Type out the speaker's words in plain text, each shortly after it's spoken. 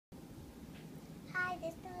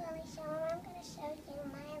to show you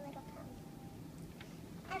My Little Pony.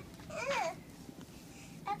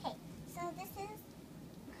 Okay, so this is,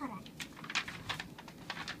 hold on.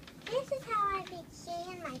 This is how I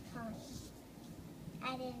began my pony.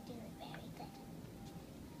 I didn't do it very good.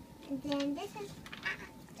 And then this is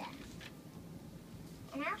after.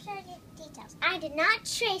 And I'll show you details. I did not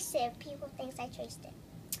trace it. People think I traced it.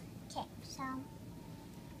 Okay, so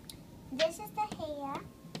this is the hair.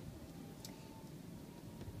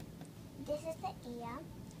 This is the ear,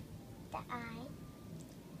 the eye.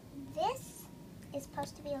 This is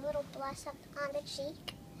supposed to be a little blush up on the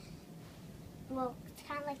cheek. Well, it's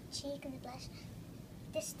kind of like the cheek and the blush.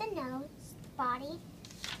 This is the nose, the body,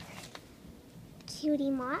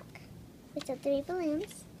 cutie mark with the 3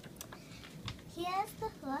 balloons. Here's the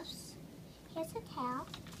hoofs. Here's the tail.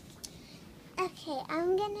 Okay,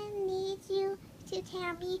 I'm gonna need you to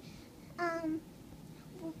tell me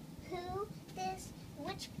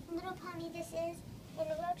which little pony this is, and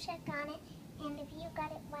a road check on it. And if you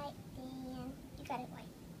got it right, then you got it right.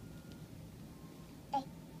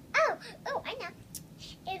 Oh, I know.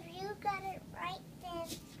 If you got it right,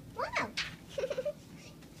 then wow.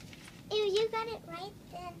 If you got it right,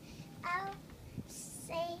 then I'll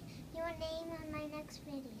say your name on my next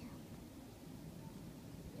video.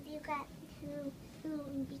 If you got who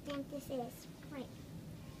you think this is, right?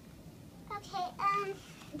 Okay,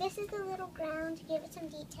 this is the little ground to give it some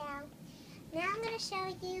detail. Now I'm going to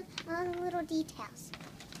show you all the little details.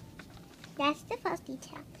 That's the first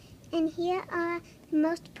detail. And here are the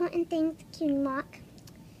most important things, the cutie mark,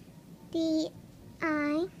 the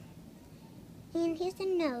eye, and here's the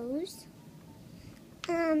nose.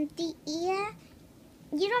 The ear,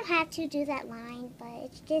 you don't have to do that line, but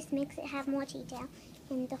it just makes it have more detail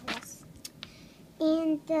in the horse.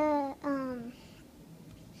 And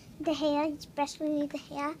the hair, especially the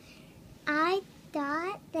hair. I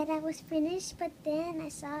thought that I was finished, but then I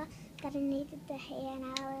saw that I needed the hair,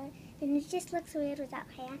 and it just looks weird without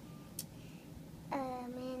hair.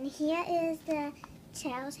 And here is the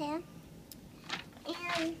tail's hair.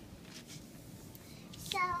 And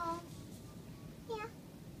so, yeah.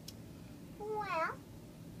 Well,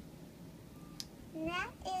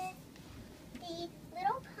 that is the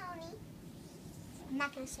little pony. I'm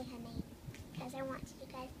not going to say her name because I want you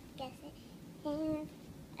guys to guess it. And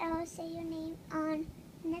I'll say your name on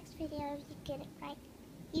the next video if you get it right.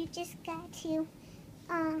 You just got to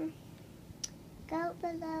go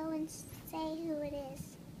below and say who it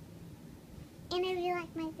is. And if you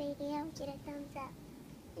like my video, get a thumbs up.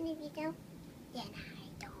 And if you don't, then I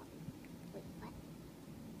don't. Wait, what?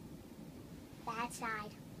 Bad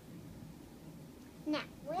side. Now,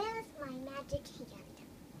 where's my magic hand?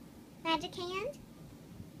 Magic hand?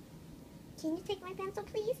 Can you take my pencil,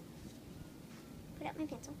 please? Put up my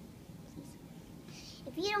pencil, please.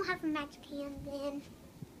 If you don't have a magic hand, then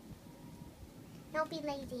don't be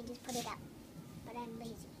lazy and just put it up. But I'm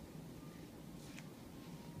lazy.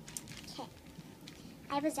 Okay.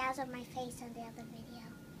 I have a zazz on my face on the other video.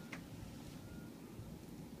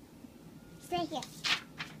 Stay here.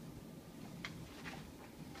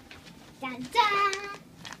 Dun dun!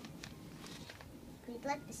 We'd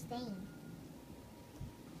like the stain.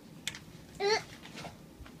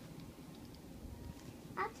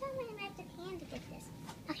 I'll tell my magic hand to get this.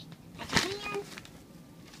 Okay, magic hand.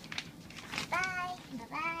 Bye.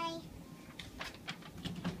 Bye-bye.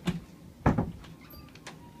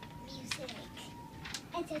 Music.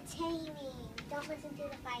 Entertaining. Don't listen to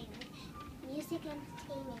the fighting. Music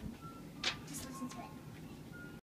entertaining.